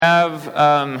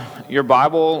Have your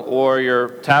Bible or your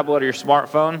tablet or your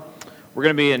smartphone. We're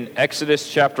going to be in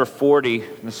Exodus chapter 40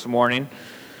 this morning.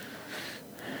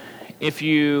 If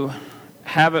you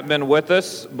haven't been with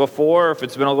us before, if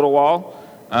it's been a little while,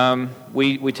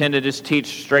 we tend to just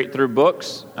teach straight through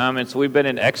books, and so we've been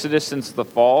in Exodus since the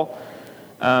fall,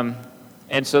 and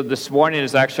so this morning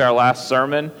is actually our last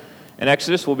sermon in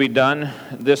Exodus. We'll be done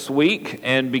this week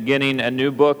and beginning a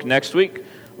new book next week.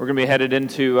 We're going to be headed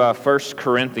into 1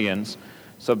 Corinthians.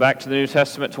 So back to the New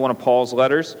Testament, to one of Paul's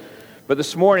letters. But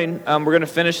this morning, we're going to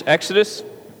finish Exodus.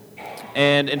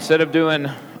 And instead of doing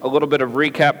a little bit of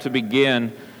recap to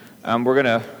begin,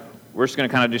 we're just going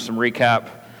to kind of do some recap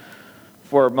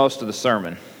for most of the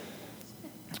sermon.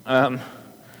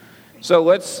 So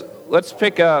let's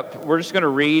pick up. We're just going to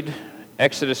read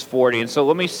Exodus 40. And so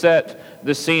let me set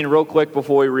the scene real quick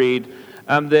before we read.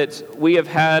 That we have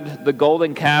had the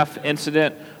golden calf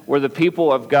incident where the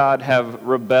people of God have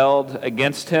rebelled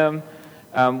against him,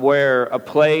 where a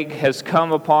plague has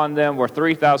come upon them, where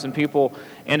 3,000 people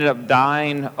ended up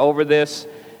dying over this.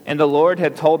 And the Lord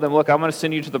had told them, look, I'm going to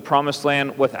send you to the promised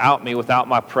land without me, without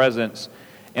my presence.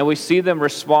 And we see them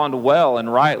respond well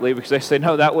and rightly because they say,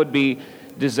 no, that would be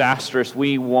disastrous.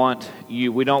 We want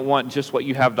you. We don't want just what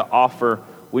you have to offer.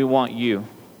 We want you.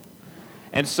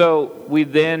 And so we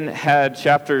then had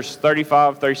chapters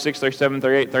 35, 36, 37,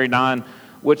 38, 39,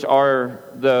 which are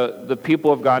the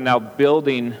people of God now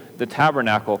building the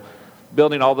tabernacle,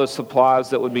 building all those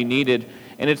supplies that would be needed.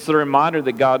 And it's the reminder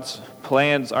that God's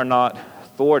plans are not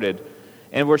thwarted.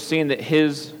 And we're seeing that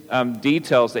his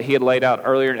details that he had laid out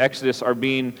earlier in Exodus are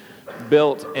being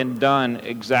built and done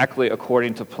exactly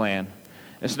according to plan.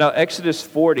 And so now Exodus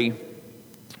 40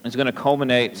 is going to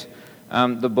culminate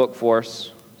the book for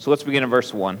us. So let's begin in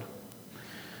verse 1.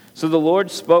 So the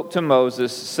Lord spoke to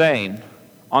Moses, saying,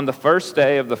 on the first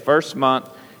day of the first month,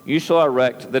 you shall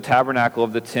erect the tabernacle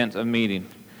of the tent of meeting,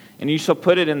 and you shall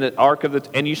put it in the ark of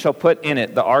you shall put in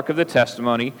it the ark of the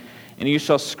testimony, and you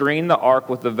shall screen the ark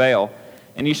with the veil,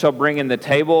 and you shall bring in the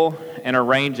table and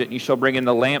arrange it. And you shall bring in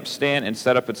the lampstand and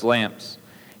set up its lamps,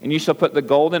 and you shall put the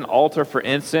golden altar for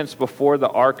incense before the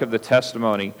ark of the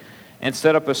testimony, and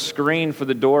set up a screen for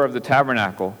the door of the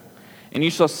tabernacle. And you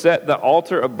shall set the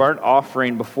altar of burnt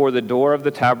offering before the door of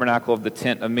the tabernacle of the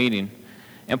tent of meeting,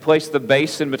 and place the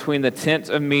basin between the tent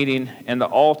of meeting and the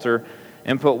altar,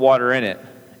 and put water in it.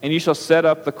 And you shall set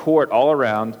up the court all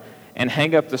around, and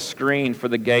hang up the screen for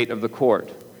the gate of the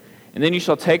court. And then you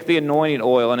shall take the anointing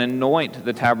oil and anoint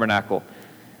the tabernacle,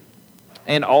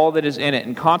 and all that is in it,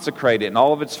 and consecrate it, and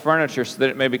all of its furniture, so that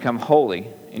it may become holy.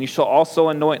 And you shall also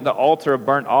anoint the altar of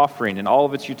burnt offering, and all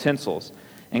of its utensils,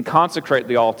 and consecrate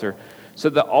the altar, so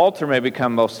the altar may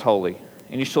become most holy.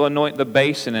 And you shall anoint the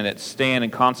basin in its stand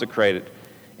and consecrate it.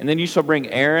 And then you shall bring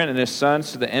Aaron and his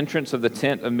sons to the entrance of the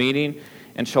tent of meeting,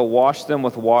 and shall wash them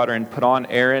with water, and put on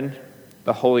Aaron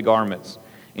the holy garments.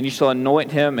 And you shall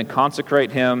anoint him and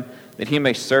consecrate him, that he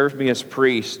may serve me as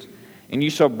priest. And you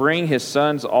shall bring his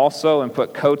sons also, and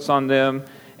put coats on them,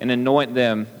 and anoint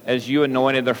them, as you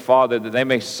anointed their father, that they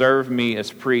may serve me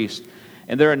as priest.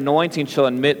 And their anointing shall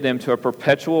admit them to a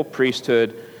perpetual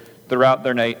priesthood throughout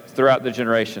the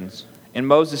generations. And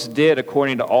Moses did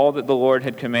according to all that the Lord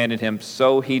had commanded him,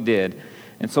 so he did.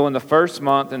 And so in the first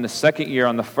month, in the second year,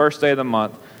 on the first day of the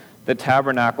month, the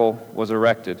tabernacle was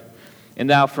erected. And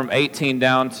now from 18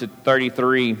 down to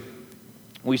 33,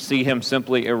 we see him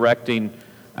simply erecting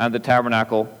the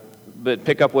tabernacle. But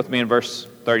pick up with me in verse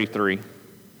 33.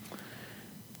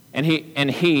 And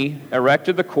he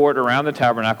erected the court around the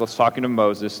tabernacle, talking to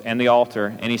Moses, and the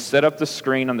altar, and he set up the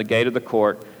screen on the gate of the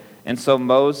court. And so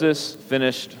Moses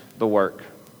finished the work.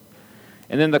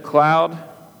 And then the cloud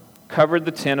covered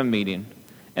the tent of meeting,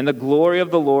 and the glory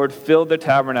of the Lord filled the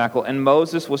tabernacle, and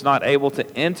Moses was not able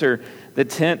to enter the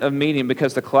tent of meeting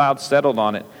because the cloud settled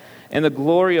on it. And the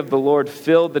glory of the Lord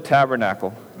filled the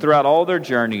tabernacle. Throughout all their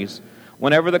journeys,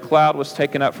 whenever the cloud was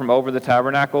taken up from over the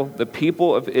tabernacle, the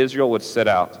people of Israel would set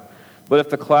out. But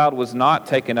if the cloud was not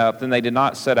taken up, then they did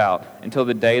not set out until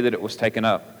the day that it was taken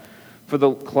up. For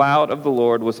the cloud of the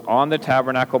Lord was on the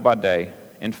tabernacle by day,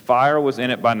 and fire was in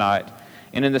it by night,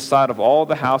 and in the sight of all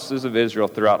the houses of Israel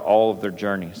throughout all of their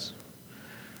journeys.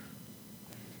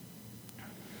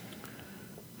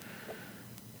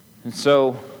 And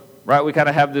so, right, we kind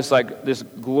of have this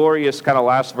glorious kind of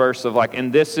last verse of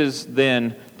and this is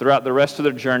then throughout the rest of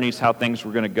their journeys how things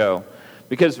were going to go.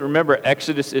 Because remember,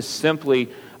 Exodus is simply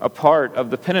a part of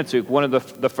the Pentateuch, one of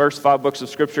the first 5 books of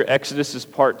Scripture. Exodus is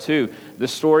part 2. The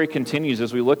story continues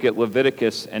as we look at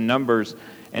Leviticus and Numbers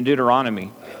and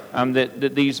Deuteronomy.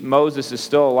 That Moses is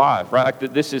still alive, right?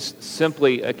 That this is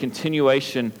simply a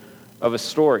continuation of a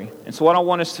story. And so what I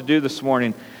want us to do this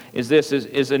morning is this,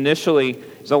 is initially,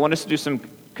 I want us to do some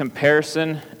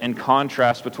comparison and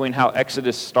contrast between how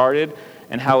Exodus started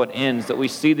and how it ends, that we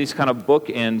see these kind of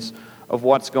bookends of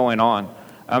what's going on,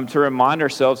 to remind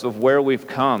ourselves of where we've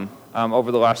come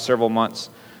over the last several months.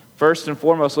 First and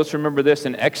foremost, let's remember this,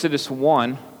 in Exodus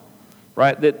 1,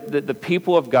 right, that the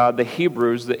people of God, the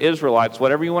Hebrews, the Israelites,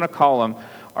 whatever you want to call them,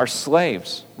 are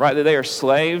slaves, right? That they are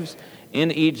slaves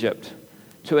in Egypt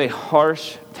to a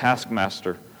harsh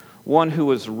taskmaster, one who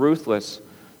was ruthless,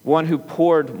 one who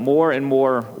poured more and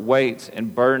more weight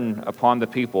and burden upon the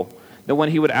people. That when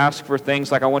he would ask for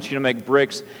things like, I want you to make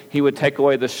bricks, he would take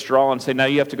away the straw and say, now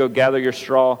you have to go gather your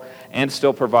straw and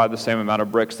still provide the same amount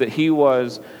of bricks. That he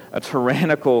was a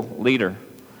tyrannical leader.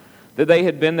 That they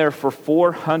had been there for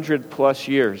 400 plus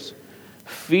years,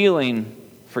 feeling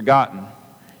forgotten.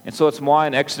 And so it's why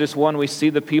in Exodus 1 we see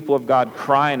the people of God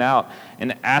crying out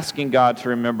and asking God to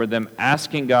remember them,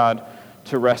 asking God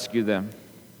to rescue them.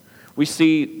 We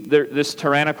see this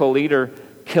tyrannical leader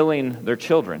killing their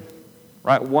children,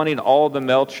 right? Wanting all the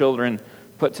male children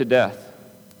put to death,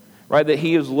 right? That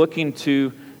he is looking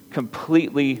to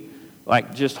completely,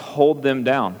 just hold them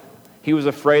down. He was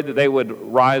afraid that they would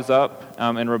rise up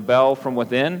and rebel from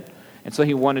within, and so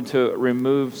he wanted to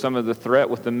remove some of the threat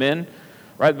with the men,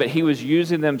 right? But he was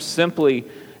using them simply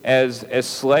as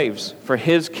slaves for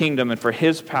his kingdom and for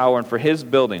his power and for his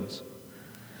buildings.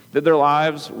 That their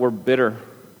lives were bitter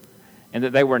and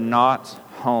that they were not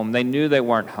home. They knew they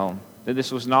weren't home, that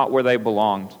this was not where they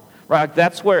belonged. Right?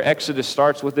 That's where Exodus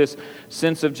starts, with this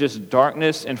sense of just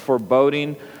darkness and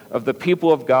foreboding of the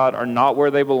people of God are not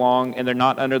where they belong and they're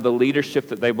not under the leadership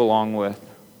that they belong with.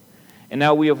 And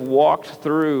now we have walked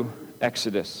through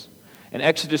Exodus. And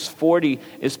Exodus 40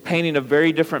 is painting a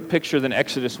very different picture than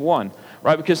Exodus 1.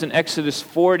 Right? Because in Exodus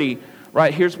 40,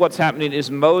 right, here's what's happening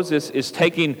is Moses is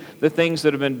taking the things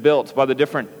that have been built by the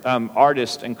different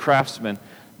artists and craftsmen,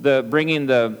 bringing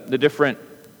the different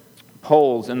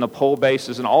poles and the pole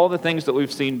bases and all the things that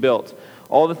we've seen built,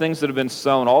 all the things that have been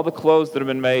sewn, all the clothes that have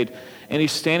been made. And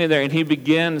he's standing there and he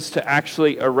begins to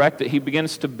actually erect it. He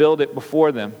begins to build it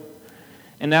before them.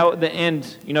 And now at the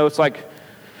end, it's like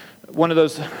one of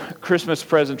those Christmas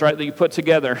presents, right, that you put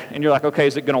together and you're like, okay,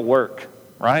 is it going to work,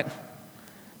 right?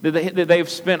 They've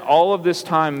spent all of this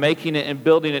time making it and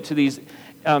building it to these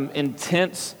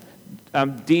intense,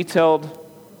 detailed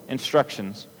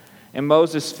instructions. And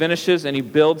Moses finishes and he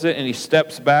builds it and he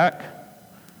steps back,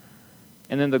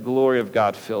 and then the glory of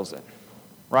God fills it,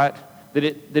 right? That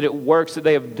it works, that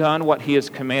they have done what he has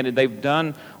commanded. They've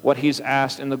done what he's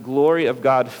asked, and the glory of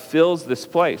God fills this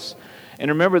place.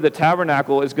 And remember, the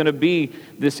tabernacle is going to be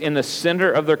this in the center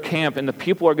of their camp, and the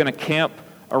people are going to camp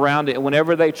around it. And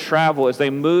whenever they travel, as they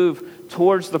move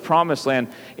towards the promised land,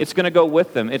 it's going to go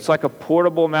with them. It's like a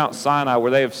portable Mount Sinai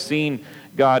where they have seen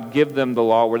God give them the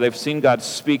law, where they've seen God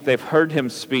speak. They've heard him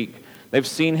speak. They've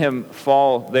seen him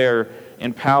fall there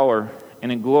in power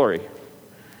and in glory.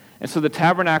 And so the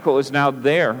tabernacle is now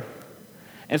there.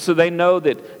 And so they know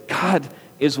that God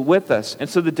is with us. And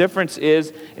so the difference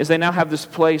is they now have this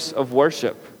place of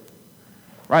worship.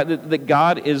 Right, that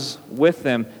God is with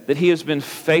them, that he has been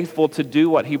faithful to do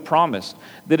what he promised.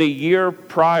 That a year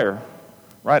prior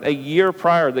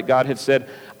that God had said,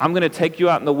 I'm going to take you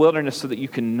out in the wilderness so that you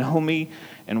can know me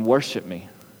and worship me.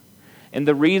 And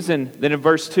the reason that in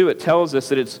verse 2 it tells us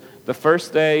that it's the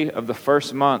first day of the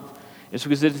first month is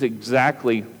because it's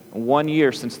exactly 1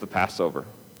 year since the Passover.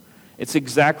 It's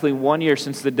exactly 1 year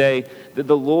since the day that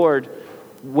the Lord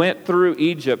went through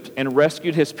Egypt and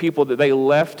rescued his people, that they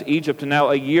left Egypt. And now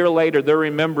a year later, they're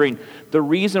remembering the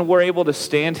reason we're able to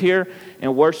stand here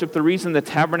and worship, the reason the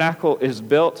tabernacle is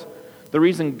built, the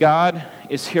reason God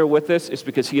is here with us is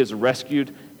because he has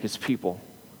rescued his people.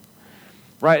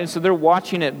 Right? And so they're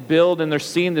watching it build, and they're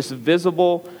seeing this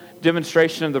visible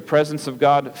demonstration of the presence of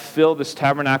God fill this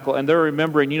tabernacle. And they're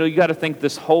remembering, you got to think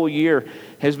this whole year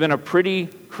has been a pretty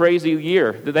crazy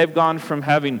year, that they've gone from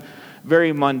having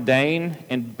very mundane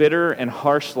and bitter and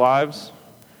harsh lives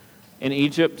in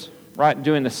Egypt, right?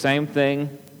 Doing the same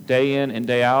thing day in and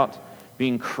day out,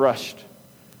 being crushed,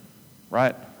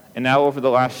 right? And now over the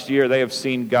last year, they have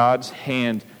seen God's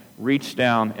hand reach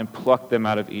down and pluck them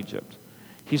out of Egypt.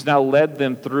 He's now led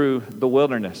them through the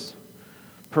wilderness,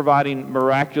 providing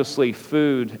miraculously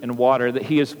food and water, that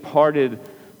he has parted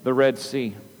the Red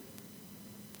Sea,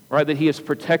 right? That he has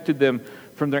protected them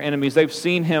from their enemies. They've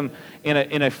seen him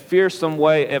in a fearsome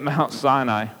way at Mount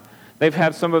Sinai. They've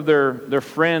had some of their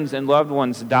friends and loved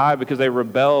ones die because they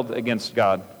rebelled against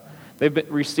God. They've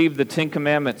received the Ten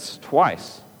Commandments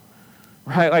twice.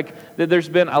 Right? There's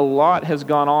been a lot has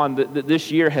gone on. That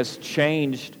this year has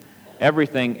changed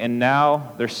everything, and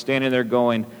now they're standing there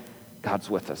going, God's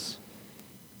with us.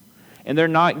 And they're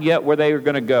not yet where they are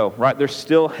going to go, right? They're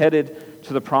still headed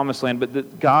to the promised land, but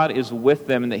that God is with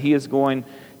them and that he is going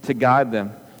to guide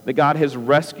them. That God has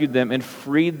rescued them and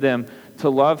freed them to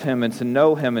love him and to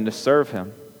know him and to serve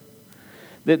him.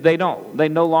 That they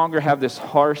no longer have this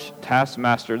harsh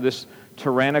taskmaster, this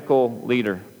tyrannical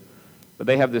leader, but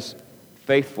they have this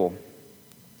faithful,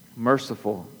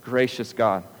 merciful, gracious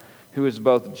God who is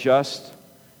both just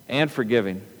and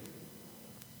forgiving.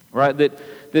 Right? That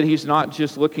he's not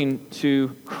just looking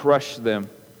to crush them.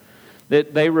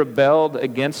 That they rebelled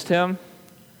against him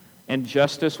and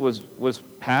justice was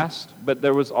passed, but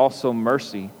there was also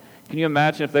mercy. Can you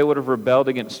imagine if they would have rebelled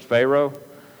against Pharaoh?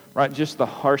 Right? Just the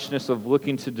harshness of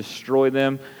looking to destroy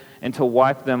them and to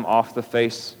wipe them off the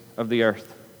face of the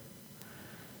earth.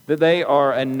 That they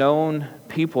are a known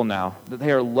people now. That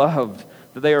they are loved.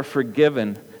 That they are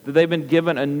forgiven. That they've been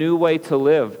given a new way to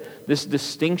live. This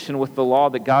distinction with the law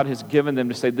that God has given them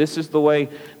to say, this is the way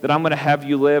that I'm going to have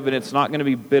you live, and it's not going to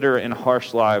be bitter and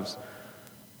harsh lives.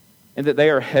 And that they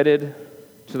are headed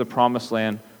to the promised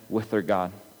land with their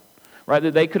God. Right?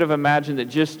 That they could have imagined that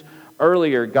just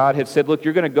earlier God had said, look,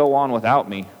 you're going to go on without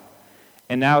me.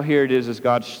 And now here it is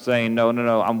God saying, no,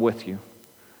 I'm with you.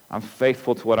 I'm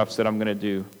faithful to what I've said I'm going to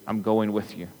do. I'm going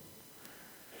with you.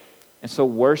 And so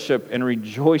worship and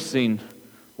rejoicing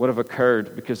would have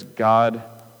occurred because God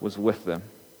was with them.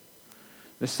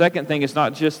 The second thing is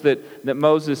not just that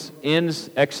Moses ends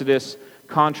Exodus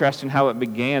contrasting how it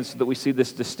began so that we see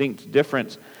this distinct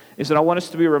difference, is that I want us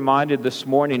to be reminded this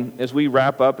morning as we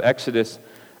wrap up Exodus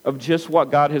of just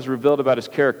what God has revealed about his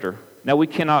character. Now, we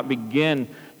cannot begin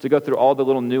to go through all the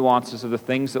little nuances of the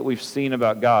things that we've seen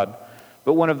about God,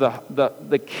 but one of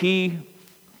the key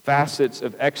facets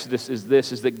of Exodus is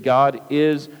this, is that God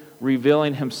is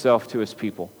revealing himself to his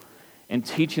people and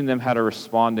teaching them how to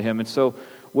respond to him. And so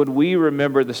would we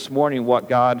remember this morning what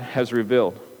God has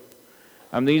revealed?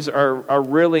 These are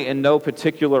really in no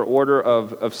particular order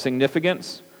of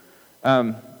significance.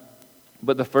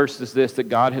 But the first is this, that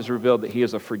God has revealed that he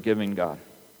is a forgiving God.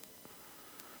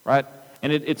 Right?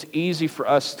 And it's easy for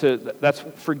us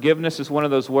forgiveness is one of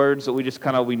those words that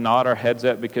we nod our heads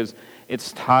at because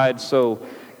it's tied so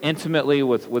intimately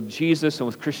with Jesus and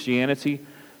with Christianity.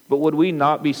 But would we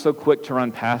not be so quick to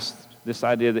run past this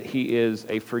idea that he is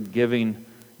a forgiving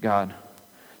God?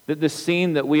 That the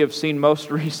scene that we have seen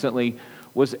most recently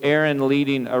was Aaron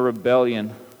leading a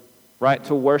rebellion, right,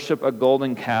 to worship a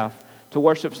golden calf, to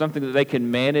worship something that they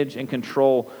can manage and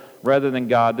control rather than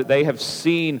God, that they have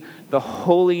seen the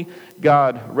holy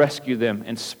God rescue them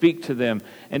and speak to them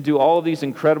and do all of these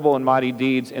incredible and mighty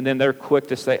deeds, and then they're quick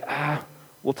to say,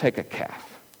 we'll take a calf.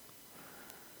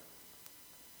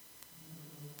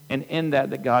 And in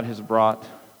that God has brought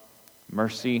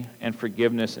mercy and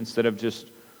forgiveness instead of just,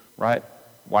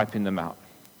 wiping them out.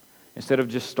 Instead of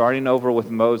just starting over with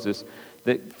Moses,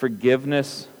 that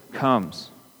forgiveness comes.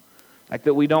 Like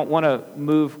that we don't want to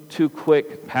move too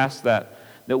quick past that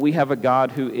we have a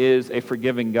God who is a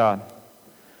forgiving God.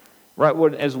 Right,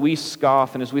 as we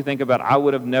scoff and as we think about, I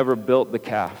would have never built the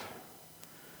calf.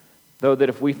 Though that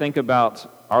if we think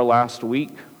about our last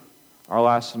week, our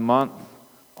last month,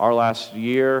 our last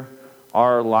year,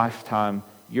 our lifetime,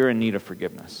 you're in need of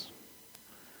forgiveness.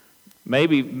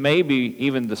 Maybe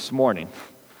even this morning,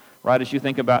 right, as you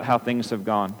think about how things have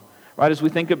gone. Right, as we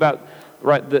think about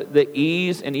the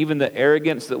ease and even the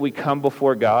arrogance that we come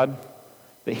before God,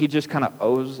 that he just kind of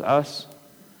owes us.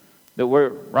 That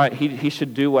we're, he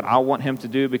should do what I want him to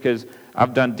do because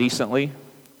I've done decently.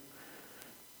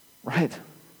 Right?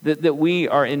 That we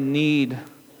are in need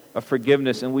of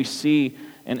forgiveness, and we see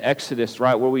in Exodus,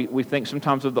 right, where we think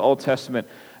sometimes of the Old Testament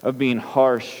of being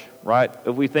harsh, right?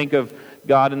 If we think of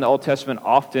God in the Old Testament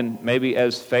often maybe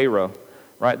as Pharaoh,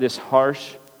 right? This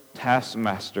harsh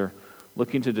taskmaster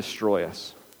looking to destroy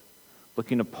us,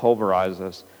 looking to pulverize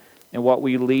us. And what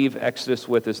we leave Exodus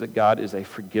with is that God is a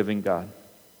forgiving God.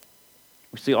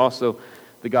 We see also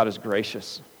that God is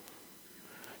gracious,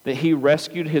 that he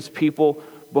rescued his people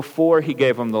before he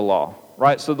gave them the law,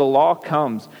 right? So the law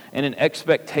comes and an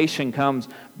expectation comes,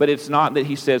 but it's not that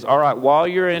he says, all right, while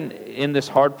you're in this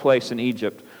hard place in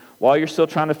Egypt, while you're still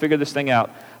trying to figure this thing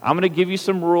out, I'm going to give you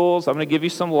some rules, I'm going to give you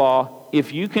some law.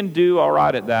 If you can do all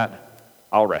right at that,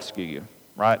 I'll rescue you,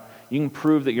 right? You can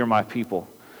prove that you're my people.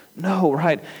 No,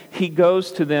 right? He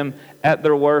goes to them at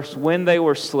their worst when they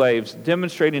were slaves,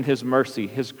 demonstrating his mercy,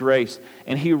 his grace,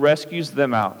 and he rescues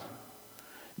them out.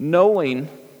 Knowing,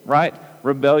 right,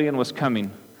 rebellion was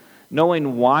coming,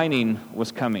 knowing whining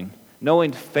was coming,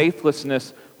 knowing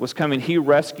faithlessness was coming, he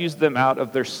rescues them out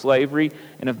of their slavery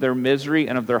and of their misery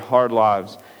and of their hard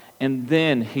lives. And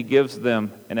then he gives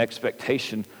them an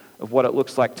expectation of what it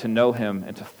looks like to know him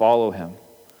and to follow him.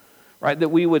 Right? That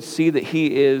we would see that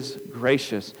he is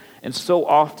gracious. And so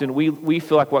often we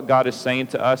feel like what God is saying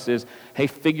to us is, hey,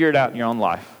 figure it out in your own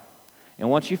life. And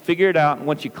once you figure it out, and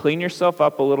once you clean yourself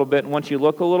up a little bit, and once you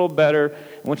look a little better,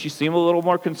 and once you seem a little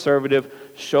more conservative,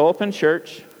 show up in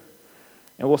church,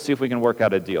 and we'll see if we can work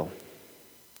out a deal.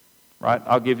 Right?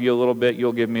 I'll give you a little bit,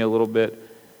 you'll give me a little bit.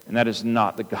 And that is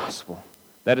not the gospel.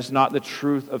 That is not the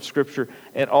truth of Scripture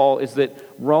at all. Is that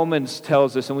Romans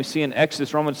tells us, and we see in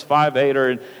Exodus, Romans 5:8,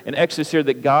 or in Exodus here,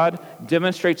 that God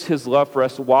demonstrates his love for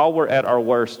us while we're at our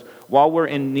worst, while we're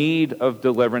in need of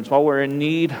deliverance, while we're in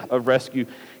need of rescue.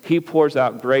 He pours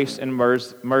out grace and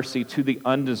mercy to the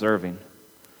undeserving.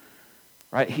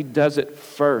 Right? He does it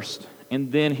first,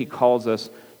 and then he calls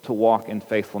us to walk in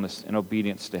faithfulness and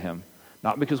obedience to him.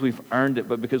 Not because we've earned it,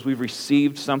 but because we've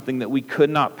received something that we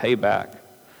could not pay back.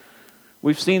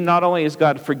 We've seen not only is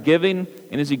God forgiving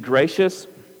and is he gracious,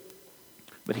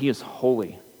 but he is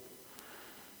holy.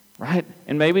 Right?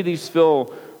 And maybe these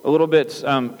feel a little bit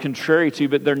contrary to you,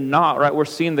 but they're not, right? We're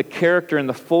seeing the character and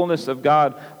the fullness of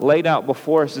God laid out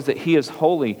before us is that he is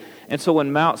holy. And so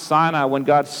when Mount Sinai, when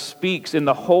God speaks and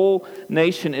the whole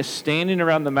nation is standing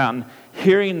around the mountain,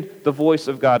 hearing the voice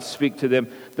of God speak to them,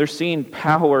 they're seeing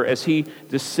power as he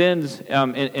descends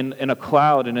in a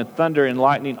cloud and in thunder and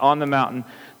lightning on the mountain,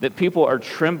 that people are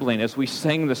trembling as we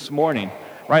sang this morning,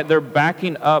 right? They're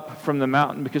backing up from the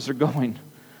mountain because they're going,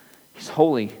 he's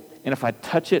holy. And if I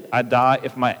touch it, I die.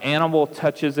 If my animal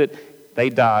touches it,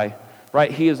 they die. Right?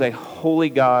 He is a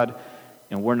holy God,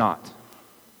 and we're not.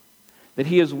 That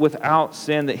he is without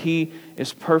sin, that he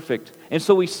is perfect. And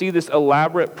so we see this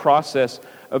elaborate process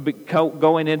of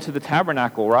going into the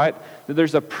tabernacle, right? That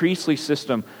there's a priestly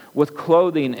system with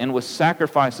clothing and with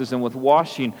sacrifices and with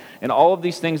washing and all of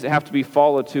these things that have to be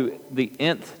followed to the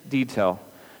nth detail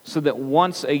so that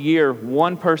once a year,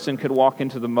 one person could walk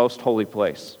into the most holy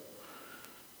place.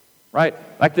 Right?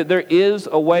 Like that there is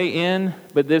a way in,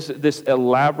 but this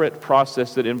elaborate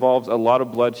process that involves a lot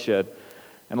of bloodshed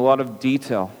and a lot of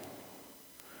detail.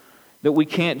 That we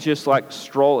can't just like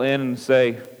stroll in and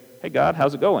say, hey God,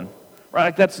 how's it going? Right?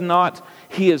 Like that's not,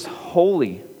 he is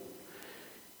holy.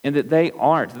 And that they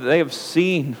aren't, that they have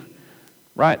seen,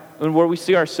 right? And where we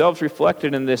see ourselves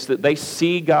reflected in this, that they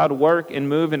see God work and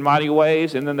move in mighty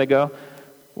ways, and then they go,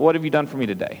 what have you done for me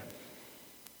today?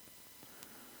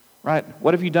 Right?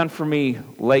 What have you done for me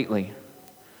lately?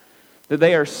 That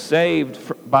they are saved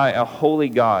by a holy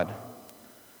God.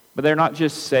 But they're not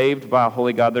just saved by a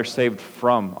holy God, they're saved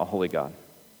from a holy God.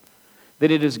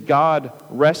 That it is God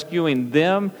rescuing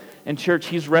them, and church,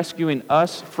 he's rescuing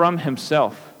us from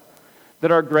himself.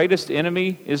 That our greatest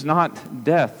enemy is not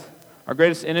death. Our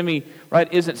greatest enemy, right,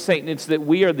 isn't Satan. It's that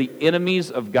we are the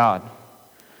enemies of God.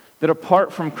 That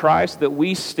apart from Christ, that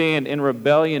we stand in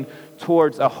rebellion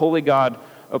towards a holy God,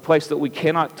 a place that we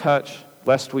cannot touch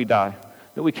lest we die,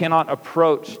 that we cannot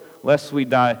approach lest we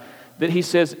die, that he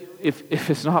says, if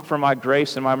it's not for my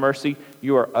grace and my mercy,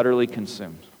 you are utterly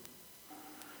consumed.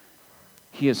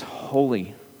 He is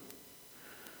holy.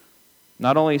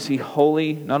 Not only is he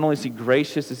holy, not only is he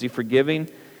gracious, is he forgiving,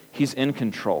 he's in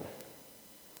control.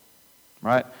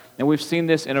 Right? And we've seen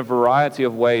this in a variety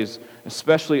of ways,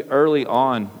 especially early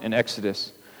on in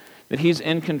Exodus, that he's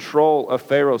in control of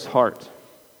Pharaoh's heart.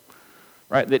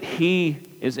 Right, that he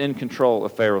is in control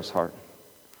of Pharaoh's heart.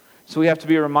 So we have to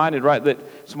be reminded, right, that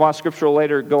some while Scripture will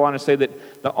later go on and say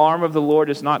that the arm of the Lord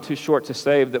is not too short to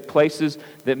save, that places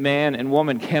that man and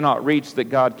woman cannot reach, that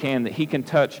God can, that he can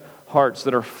touch hearts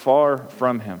that are far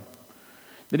from him.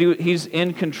 That he's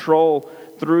in control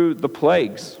through the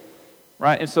plagues,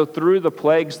 right? And so through the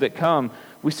plagues that come,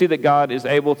 we see that God is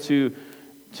able to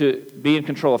be in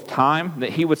control of time, that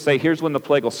he would say, here's when the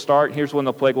plague will start, here's when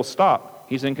the plague will stop.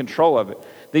 He's in control of it.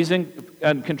 He's in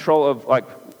control of like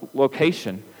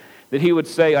location. That he would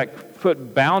say, like,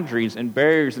 put boundaries and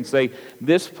barriers and say,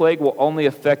 this plague will only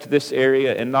affect this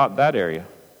area and not that area.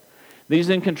 That he's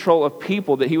in control of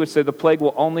people. That he would say the plague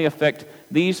will only affect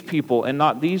these people and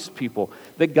not these people.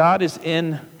 That God is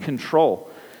in control.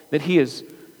 That he is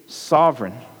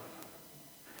sovereign.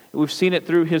 We've seen it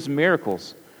through his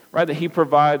miracles. Right? That he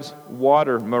provides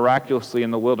water miraculously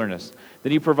in the wilderness.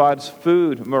 That he provides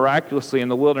food miraculously in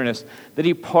the wilderness. That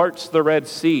he parts the Red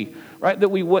Sea. Right? That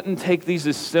we wouldn't take these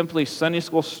as simply Sunday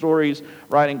school stories,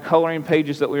 right, and coloring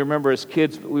pages that we remember as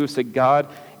kids, but we would say God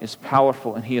is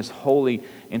powerful and he is holy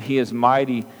and he is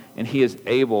mighty and he is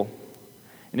able.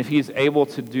 And if he is able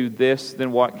to do this,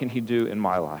 then what can he do in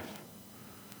my life?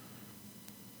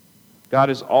 God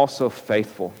is also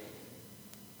faithful.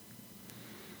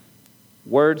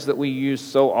 words that we use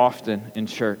so often in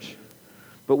church.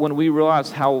 But when we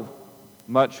realize how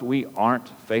much we aren't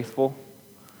faithful,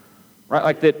 right?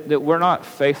 Like that we're not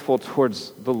faithful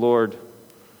towards the Lord,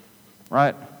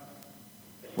 right?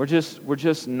 We're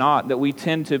just not. That we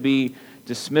tend to be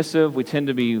dismissive, we tend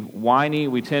to be whiny,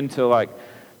 we tend to like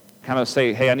kind of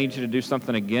say, hey, I need you to do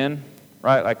something again,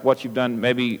 right? Like what you've done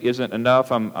maybe isn't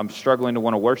enough. I'm struggling to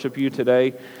want to worship you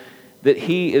today. That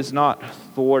he is not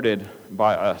thwarted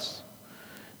by us.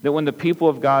 That when the people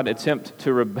of God attempt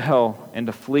to rebel and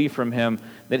to flee from him,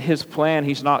 that his plan,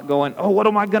 he's not going, oh, what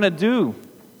am I going to do?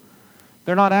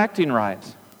 They're not acting right.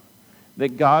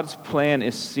 That God's plan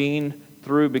is seen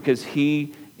through because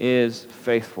he is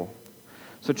faithful.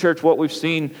 So church, what we've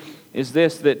seen is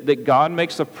this, that God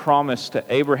makes a promise to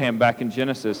Abraham back in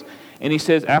Genesis. And he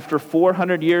says, after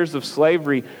 400 years of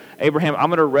slavery, Abraham, I'm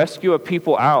going to rescue a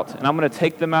people out, and I'm going to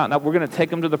take them out, and we're going to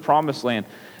take them to the promised land.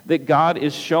 That God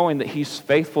is showing that he's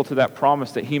faithful to that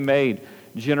promise that he made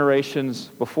generations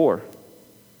before.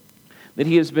 That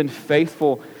he has been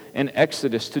faithful in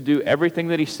Exodus to do everything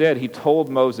that he said. He told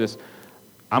Moses,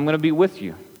 I'm going to be with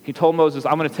you. He told Moses,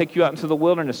 I'm going to take you out into the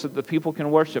wilderness so that the people can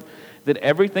worship. That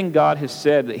everything God has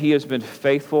said, that he has been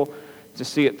faithful to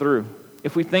see it through.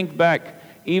 If we think back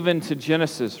even to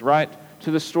Genesis, right,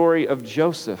 to the story of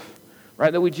Joseph,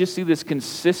 right, that we just see this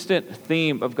consistent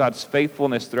theme of God's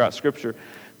faithfulness throughout Scripture,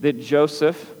 that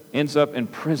Joseph ends up in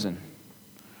prison,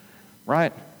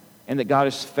 right, and that God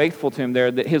is faithful to him there,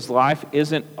 that his life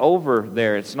isn't over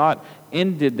there, it's not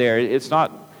ended there, it's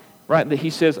not, right, that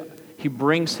he says, he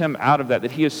brings him out of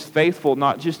that he is faithful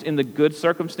not just in the good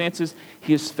circumstances,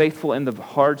 he is faithful in the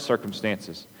hard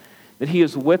circumstances. That he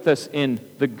is with us in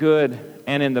the good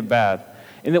and in the bad.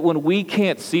 And that when we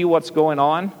can't see what's going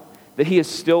on, that he is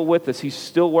still with us, he's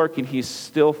still working, he's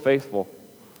still faithful.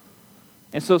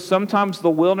 And so sometimes the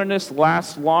wilderness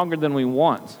lasts longer than we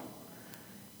want.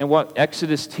 And what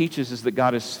Exodus teaches is that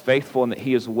God is faithful and that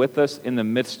he is with us in the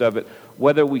midst of it,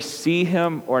 whether we see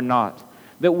him or not.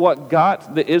 That what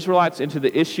got the Israelites into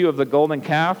the issue of the golden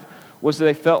calf was that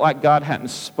they felt like God hadn't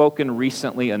spoken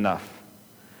recently enough.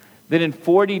 That in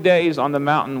 40 days on the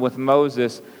mountain with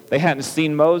Moses, they hadn't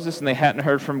seen Moses and they hadn't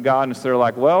heard from God. And so they're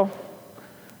like, well,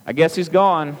 I guess he's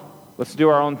gone. Let's do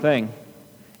our own thing.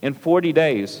 In 40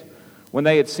 days, when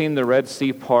they had seen the Red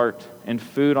Sea part and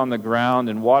food on the ground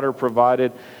and water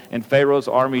provided and Pharaoh's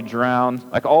army drowned,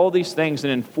 like all these things,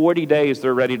 and in 40 days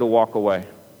they're ready to walk away.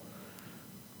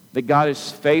 That God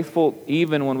is faithful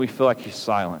even when we feel like he's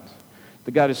silent.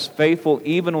 That God is faithful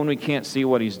even when we can't see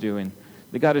what he's doing.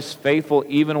 That God is faithful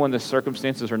even when the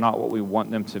circumstances are not what we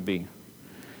want them to be.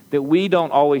 That we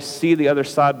don't always see the other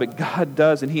side, but God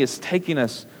does, and he is taking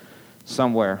us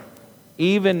somewhere,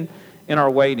 even in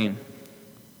our waiting.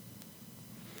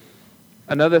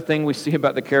 Another thing we see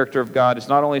about the character of God is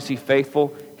not only is he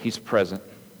faithful, he's present.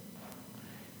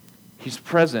 He's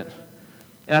present.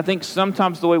 And I think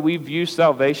sometimes the way we view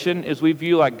salvation is we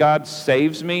view like God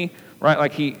saves me, right?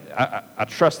 Like I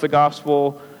trust the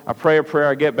gospel, I pray a prayer,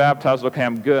 I get baptized, okay,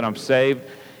 I'm good, I'm saved.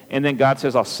 And then God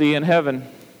says, I'll see you in heaven.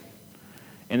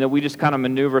 And then we just kind of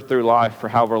maneuver through life for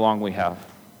however long we have.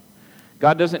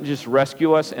 God doesn't just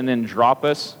rescue us and then drop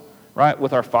us, right,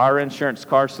 with our fire insurance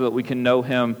card so that we can know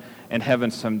him in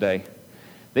heaven someday.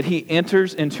 That he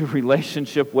enters into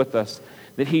relationship with us,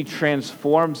 that he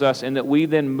transforms us, and that we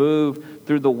then move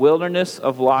through the wilderness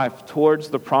of life towards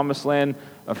the promised land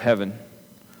of heaven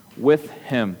with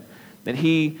him. That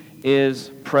he is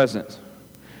present.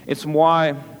 It's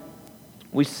why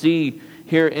we see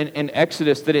here in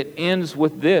Exodus that it ends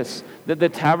with this, that the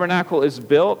tabernacle is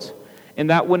built, and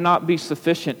that would not be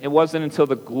sufficient. It wasn't until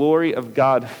the glory of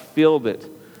God filled it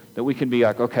that we can be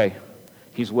like, okay,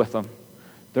 he's with them.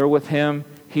 They're with him,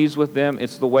 he's with them.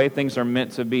 It's the way things are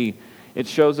meant to be. It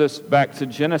shows us back to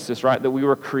Genesis, right, that we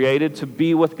were created to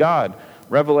be with God.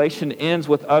 Revelation ends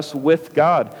with us with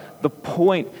God. The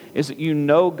point is that you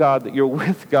know God, that you're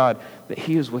with God, that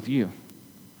he is with you.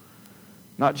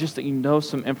 Not just that you know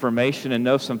some information and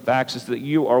know some facts, it's that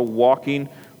you are walking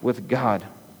with God.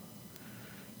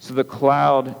 So the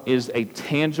cloud is a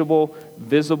tangible,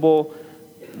 visible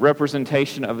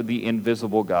representation of the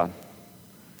invisible God.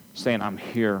 Saying, I'm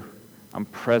here, I'm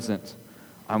present,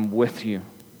 I'm with you.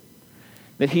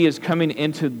 That he is coming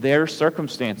into their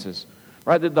circumstances.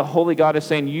 Right? That the Holy God is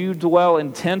saying, you dwell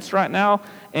in tents right now,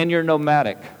 and you're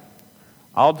nomadic.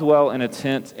 I'll dwell in a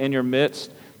tent in your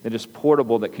midst that is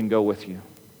portable, that can go with you.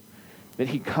 That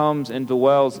he comes and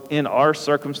dwells in our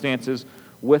circumstances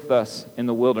with us in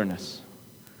the wilderness.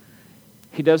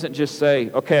 He doesn't just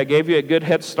say, okay, I gave you a good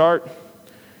head start,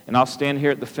 and I'll stand here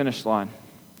at the finish line.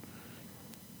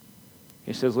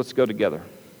 He says, let's go together.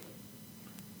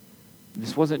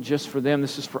 This wasn't just for them,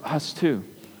 this is for us too.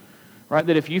 Right?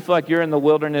 That if you feel like you're in the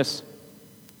wilderness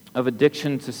of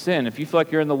addiction to sin, if you feel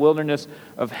like you're in the wilderness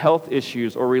of health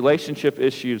issues or relationship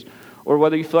issues, or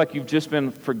whether you feel like you've just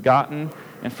been forgotten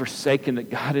and forsaken, that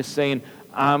God is saying,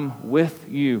 I'm with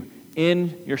you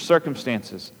in your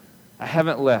circumstances. I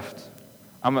haven't left.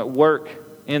 I'm at work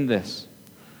in this.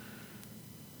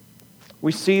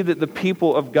 We see that the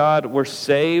people of God were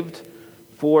saved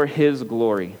for His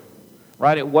glory.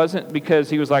 Right? It wasn't because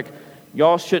He was like,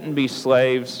 y'all shouldn't be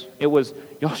slaves. It was,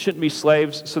 y'all shouldn't be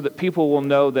slaves so that people will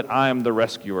know that I am the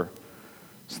rescuer,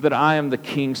 so that I am the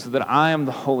king, so that I am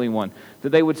the Holy One, that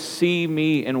they would see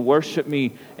me and worship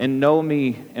me and know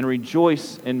me and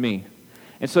rejoice in me.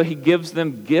 And so He gives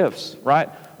them gifts, right,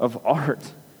 of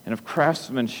art and of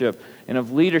craftsmanship and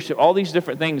of leadership, all these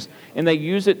different things. And they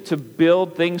use it to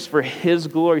build things for His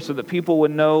glory so that people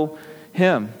would know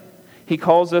Him. He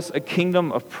calls us a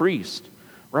kingdom of priests,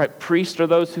 right? Priests are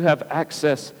those who have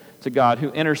access to God, who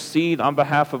intercede on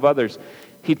behalf of others.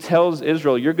 He tells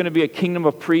Israel, you're going to be a kingdom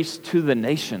of priests to the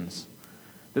nations,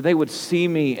 that they would see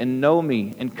me and know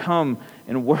me and come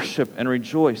and worship and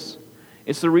rejoice.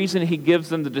 It's the reason He gives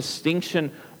them the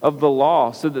distinction of the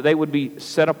law, so that they would be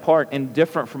set apart and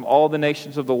different from all the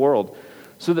nations of the world,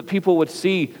 so that people would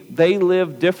see they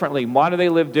live differently. Why do they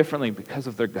live differently? Because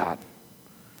of their God,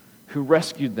 who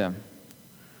rescued them.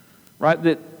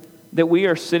 Right? That we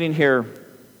are sitting here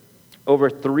over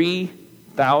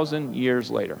 3,000 years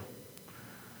later,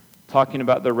 talking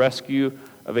about the rescue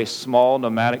of a small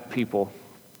nomadic people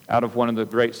out of one of the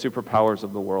great superpowers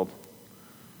of the world.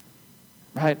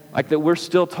 Right? Like that we're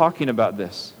still talking about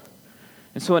this.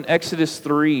 And so in Exodus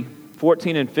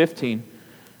 3:14 and 15,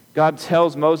 God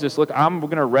tells Moses, look, I'm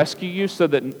going to rescue you so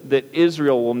that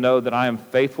Israel will know that I am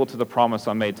faithful to the promise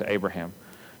I made to Abraham,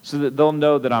 so that they'll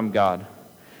know that I'm God.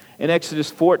 In Exodus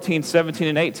 14, 17,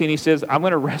 and 18, He says, I'm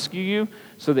going to rescue you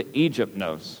so that Egypt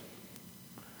knows.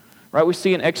 Right? We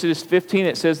see in Exodus 15,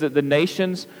 it says that the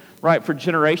nations, right, for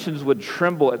generations would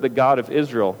tremble at the God of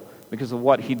Israel because of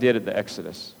what He did at the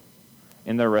Exodus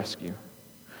in their rescue.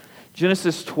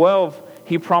 Genesis 12,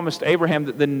 He promised Abraham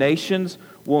that the nations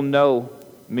will know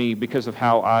me because of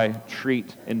how I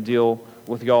treat and deal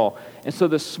with y'all. And so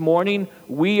this morning,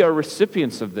 we are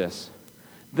recipients of this.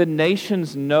 The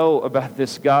nations know about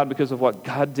this God because of what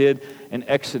God did in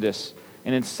Exodus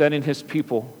and in setting His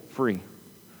people free.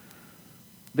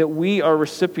 That we are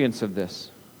recipients of this.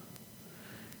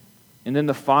 And then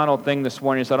the final thing this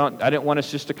morning is I didn't want us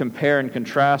just to compare and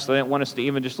contrast. I didn't want us to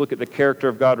even just look at the character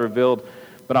of God revealed,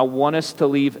 but I want us to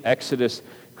leave Exodus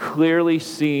clearly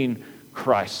seeing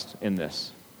Christ in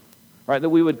this. Right? That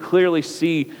we would clearly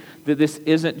see that this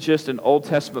isn't just an Old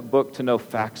Testament book to know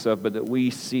facts of, but that we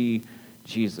see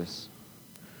Jesus.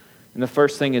 And the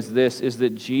first thing is this, is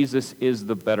that Jesus is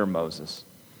the better Moses.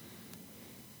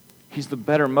 He's the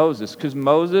better Moses, because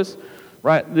Moses,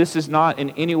 right, this is not in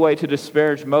any way to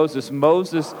disparage Moses.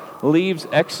 Moses leaves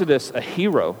Exodus a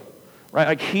hero, right?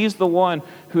 Like he's the one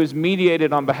who has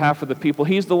mediated on behalf of the people.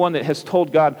 He's the one that has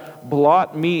told God,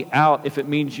 blot me out if it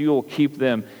means you will keep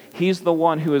them. He's the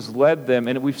one who has led them,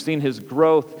 and we've seen his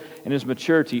growth and his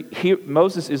maturity.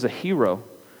 Moses is a hero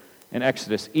in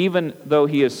Exodus, even though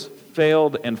he has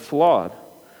failed and flawed.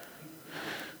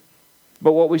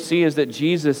 But what we see is that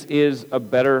Jesus is a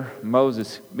better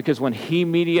Moses, because when He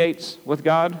mediates with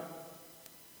God,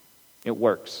 it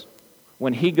works.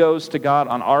 When He goes to God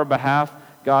on our behalf,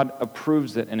 God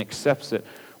approves it and accepts it.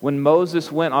 When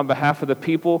Moses went on behalf of the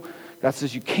people, God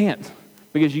says, you can't,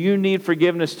 because you need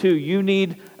forgiveness too. You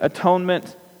need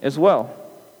atonement as well.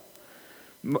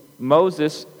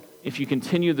 Moses, if you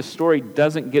continue the story,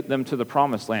 doesn't get them to the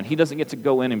promised land. He doesn't get to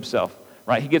go in himself,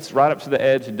 right? He gets right up to the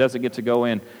edge and doesn't get to go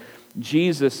in.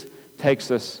 Jesus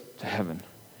takes us to heaven.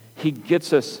 He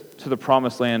gets us to the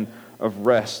promised land of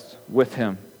rest with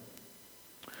Him.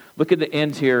 Look at the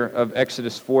end here of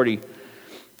Exodus 40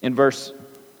 in verse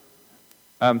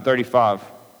 35.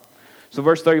 So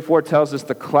verse 34 tells us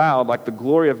the cloud, like the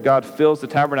glory of God, fills the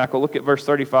tabernacle. Look at verse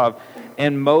 35.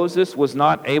 And Moses was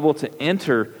not able to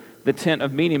enter the tent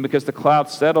of meeting because the cloud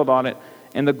settled on it,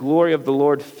 and the glory of the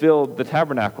Lord filled the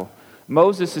tabernacle.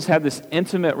 Moses has had this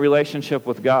intimate relationship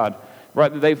with God, right?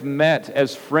 They've met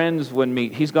as friends would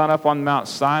meet. He's gone up on Mount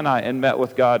Sinai and met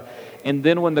with God. And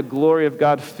then when the glory of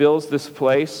God fills this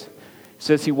place, it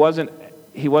says he wasn't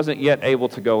yet able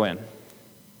to go in.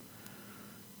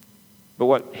 But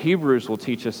what Hebrews will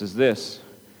teach us is this,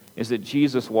 is that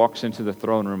Jesus walks into the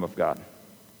throne room of God.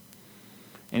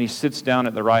 And He sits down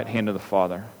at the right hand of the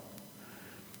Father,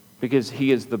 because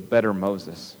He is the better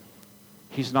Moses.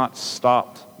 He's not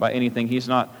stopped by anything. He's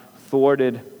not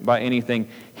thwarted by anything.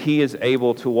 He is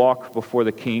able to walk before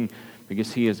the King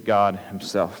because he is God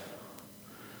himself.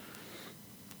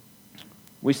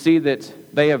 We see that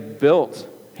they have built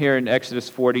here in Exodus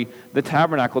 40 the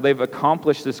tabernacle. They've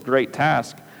accomplished this great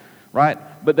task, right?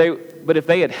 But if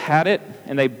they had it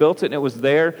and they built it and it was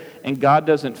there and God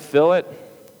doesn't fill it,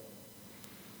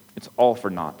 it's all for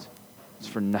naught. It's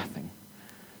for nothing.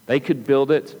 They could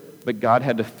build it, but God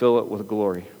had to fill it with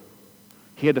glory.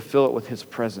 He had to fill it with his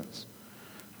presence.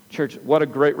 Church, what a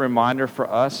great reminder for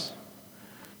us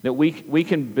that we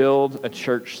can build a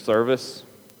church service,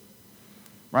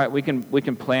 right? We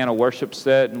can plan a worship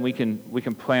set, and we can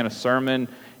plan a sermon,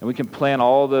 and we can plan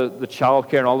all the child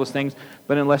care and all those things,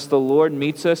 but unless the Lord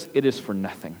meets us, it is for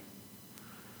nothing.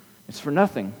 It's for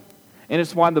nothing. And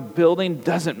it's why the building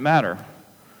doesn't matter,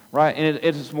 right? And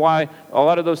it is why a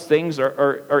lot of those things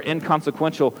are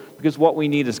inconsequential, because what we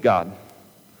need is God.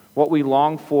 What we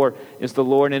long for is the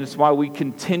Lord, and it's why we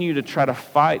continue to try to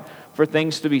fight for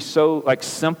things to be so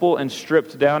simple and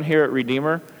stripped down here at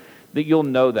Redeemer, that you'll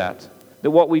know that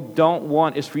what we don't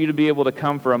want is for you to be able to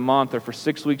come for a month or for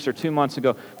 6 weeks or 2 months and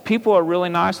go, people are really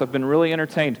nice, I've been really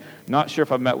entertained, not sure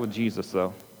if I've met with Jesus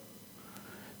though.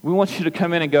 We want you to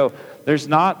come in and go, there's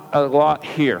not a lot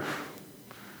here,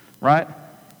 right?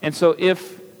 And so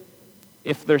if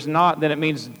there's not, then it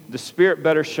means the Spirit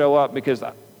better show up, because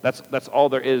that's all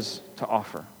there is to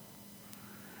offer.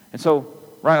 And so,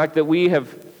 right, that we have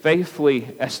faithfully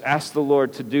asked the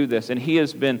Lord to do this, and he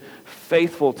has been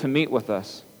faithful to meet with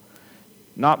us.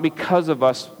 Not because of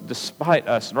us, despite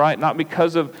us, right? Not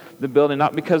because of the building,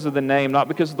 not because of the name, not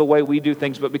because of the way we do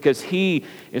things, but because he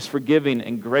is forgiving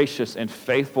and gracious and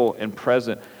faithful and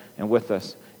present and with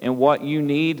us. And what you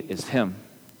need is him,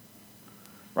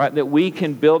 right? That we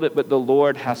can build it, but the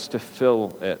Lord has to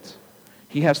fill it.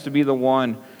 He has to be the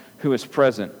one who is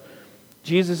present.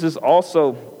 Jesus is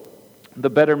also the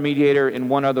better mediator in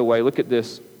one other way. Look at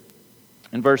this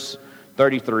in verse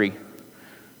 33.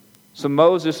 So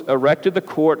Moses erected the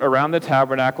court around the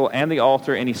tabernacle and the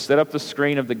altar, and he set up the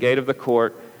screen of the gate of the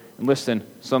court. And listen,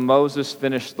 so Moses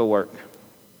finished the work.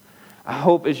 I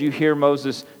hope as you hear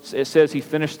Moses, it says he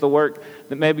finished the work,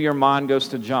 that maybe your mind goes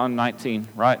to John 19,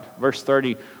 right? Verse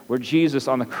 30, where Jesus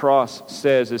on the cross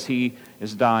says as he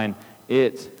is dying,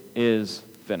 it is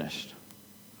finished.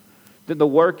 That the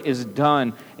work is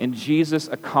done, and Jesus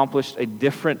accomplished a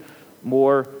different,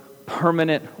 more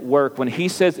permanent work. When he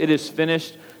says it is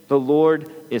finished, the Lord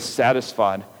is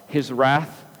satisfied. His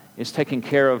wrath is taken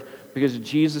care of, because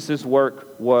Jesus'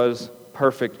 work was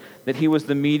perfect. That he was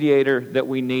the mediator that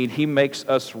we need. He makes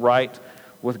us right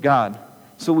with God.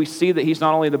 So we see that he's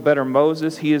not only the better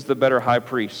Moses, he is the better high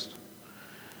priest.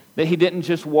 That he didn't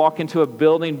just walk into a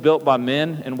building built by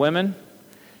men and women.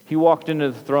 He walked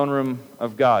into the throne room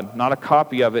of God, not a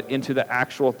copy of it, into the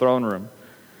actual throne room.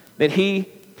 That he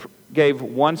gave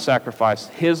one sacrifice,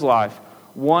 his life,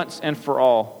 once and for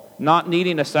all, not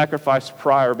needing a sacrifice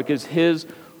prior, because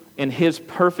in his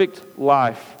perfect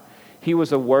life, he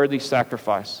was a worthy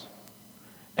sacrifice,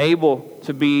 able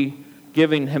to be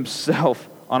giving himself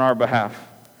on our behalf.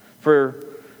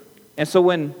 And so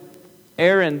when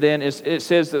Aaron then it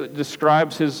says that it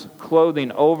describes his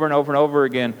clothing over and over and over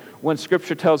again, when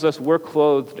Scripture tells us we're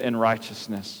clothed in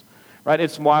righteousness, right?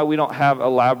 It's why we don't have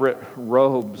elaborate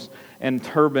robes and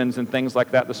turbans and things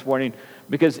like that this morning,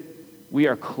 because we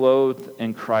are clothed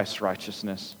in Christ's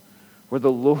righteousness, where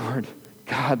the Lord,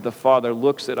 God the Father,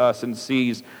 looks at us and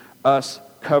sees us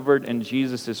covered in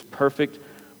Jesus' perfect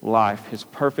life, his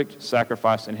perfect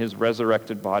sacrifice, and his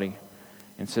resurrected body,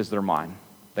 and says they're mine.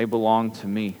 They belong to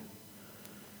me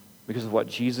because of what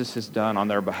Jesus has done on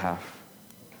their behalf.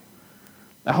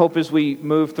 I hope as we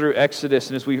move through Exodus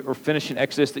and as we are finishing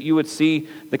Exodus that you would see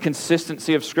the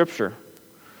consistency of Scripture,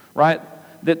 right?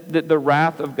 That the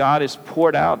wrath of God is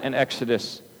poured out in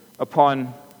Exodus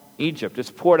upon Egypt.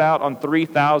 It's poured out on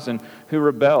 3,000 who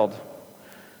rebelled.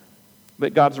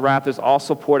 But God's wrath is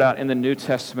also poured out in the New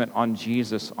Testament on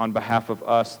Jesus on behalf of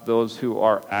us, those who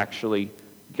are actually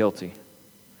guilty.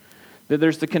 That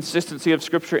there's the consistency of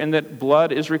Scripture in that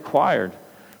blood is required,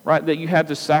 right? That you had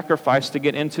to sacrifice to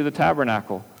get into the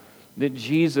tabernacle. That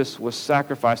Jesus was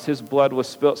sacrificed. His blood was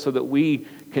spilt so that we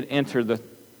could enter the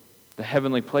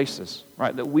heavenly places,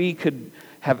 right? That we could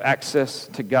have access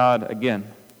to God again.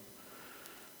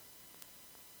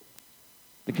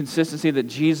 The consistency that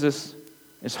Jesus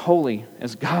is holy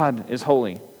as God is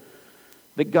holy.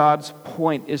 That God's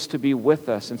point is to be with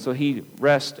us. And so he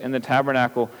rests in the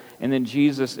tabernacle. And then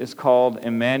Jesus is called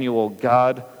Emmanuel,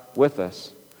 God with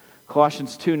us.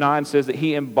 Colossians 2:9 says that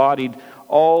he embodied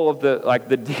all of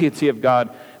the deity of God,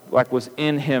 was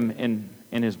in him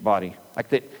in his body.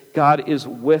 That God is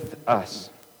with us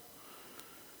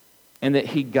and that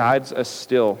he guides us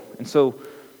still. And so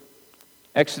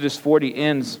Exodus 40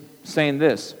 ends saying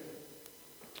this.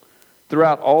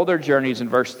 Throughout all their journeys in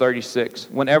verse 36,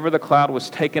 whenever the cloud was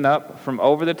taken up from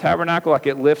over the tabernacle, like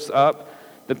it lifts up,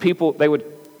 the people, they would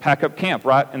pack up camp,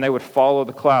 right? And they would follow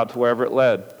the cloud to wherever it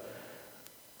led.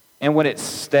 And when it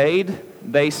stayed,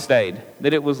 they stayed.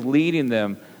 That it was leading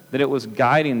them, that it was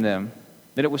guiding them,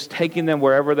 that it was taking them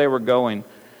wherever they were going,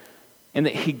 and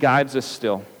that he guides us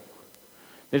still.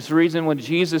 It's the reason when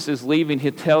Jesus is leaving, he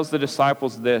tells the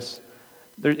disciples this: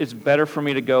 it's better for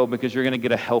me to go because you're going to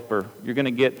get a helper. You're going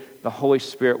to get the Holy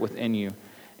Spirit within you.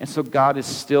 And so God is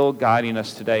still guiding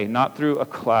us today, not through a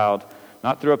cloud,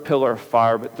 not through a pillar of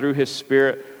fire, but through his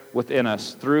Spirit within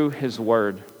us, through his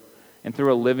word, and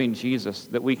through a living Jesus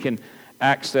that we can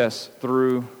access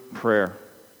through prayer.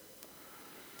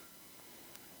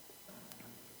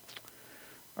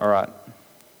 All right.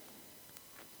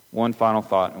 One final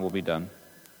thought and we'll be done.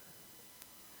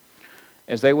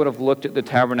 As they would have looked at the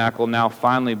tabernacle now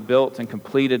finally built and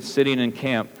completed, sitting in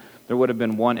camp, there would have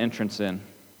been one entrance in.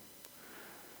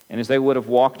 And as they would have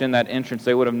walked in that entrance,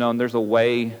 they would have known there's a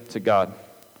way to God.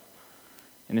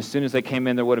 And as soon as they came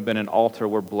in, there would have been an altar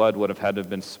where blood would have had to have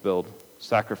been spilled,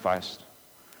 sacrificed.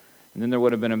 And then there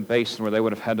would have been a basin where they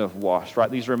would have had to have washed,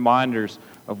 right? These reminders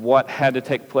of what had to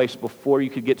take place before you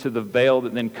could get to the veil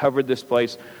that then covered this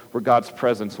place where God's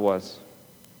presence was.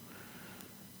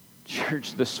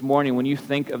 Church, this morning, when you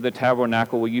think of the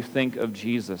tabernacle, will you think of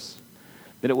Jesus?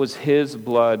 That it was his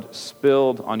blood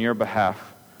spilled on your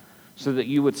behalf so that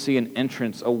you would see an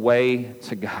entrance, a way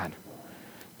to God.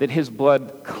 That his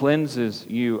blood cleanses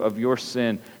you of your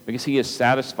sin because he is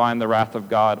satisfying the wrath of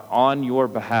God on your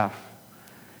behalf.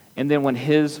 And then when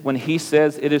he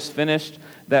says it is finished,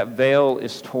 that veil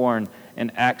is torn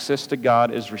and access to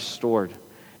God is restored.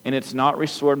 And it's not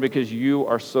restored because you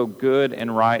are so good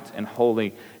and right and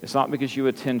holy. It's not because you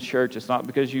attend church. It's not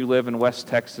because you live in West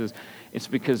Texas. It's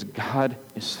because God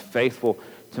is faithful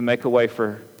to make a way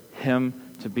for him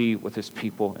to be with his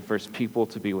people and for his people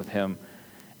to be with him.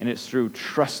 And it's through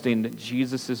trusting that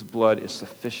Jesus' blood is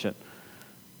sufficient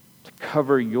to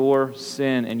cover your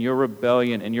sin and your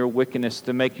rebellion and your wickedness,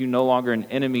 to make you no longer an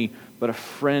enemy, but a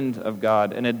friend of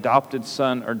God, an adopted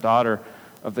son or daughter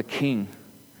of the King.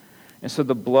 And so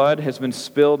the blood has been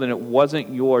spilled, and it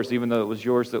wasn't yours, even though it was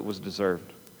yours that was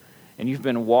deserved. And you've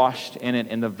been washed in it,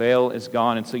 and the veil is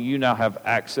gone. And so you now have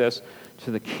access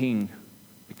to the King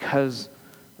because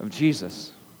of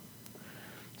Jesus.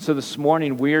 So this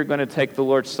morning, we are going to take the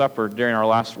Lord's Supper during our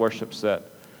last worship set,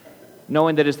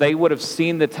 knowing that as they would have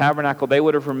seen the tabernacle, they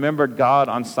would have remembered God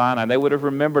on Sinai. They would have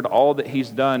remembered all that he's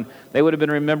done. They would have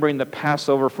been remembering the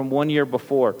Passover from 1 year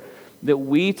before. That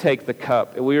we take the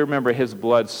cup and we remember his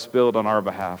blood spilled on our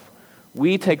behalf.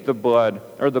 We take the blood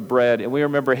or the bread and we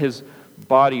remember his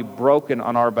body broken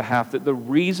on our behalf. That the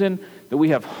reason that we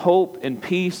have hope and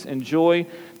peace and joy,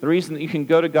 the reason that you can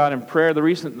go to God in prayer, the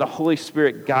reason that the Holy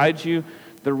Spirit guides you,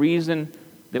 the reason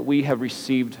that we have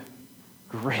received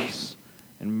grace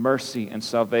and mercy and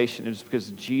salvation is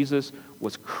because Jesus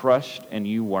was crushed and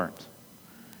you weren't.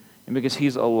 And because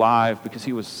he's alive, because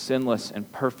he was sinless and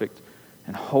perfect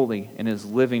and holy and is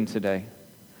living today.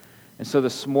 And so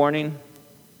this morning,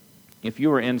 if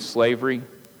you are in slavery,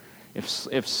 if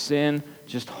sin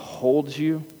just holds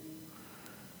you,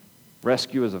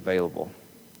 rescue is available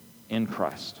in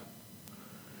Christ.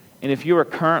 And if you are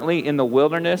currently in the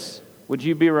wilderness, would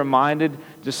you be reminded,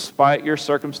 despite your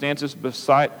circumstances,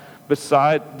 despite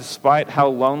how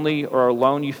lonely or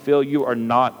alone you feel, you are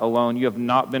not alone. You have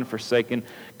not been forsaken.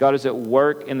 God is at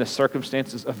work in the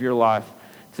circumstances of your life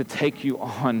to take you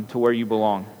on to where you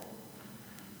belong.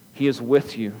 He is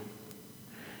with you.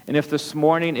 And if this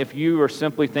morning, if you are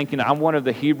simply thinking, I'm one of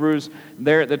the Hebrews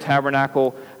there at the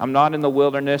tabernacle, I'm not in the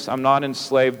wilderness, I'm not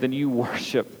enslaved, then you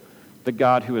worship the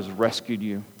God who has rescued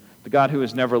you, the God who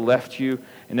has never left you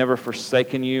and never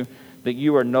forsaken you, that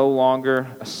you are no longer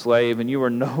a slave and you are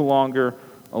no longer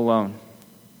alone.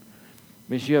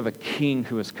 Because you have a King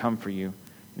who has come for you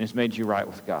and has made you right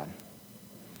with God.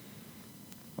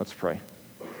 Let's pray.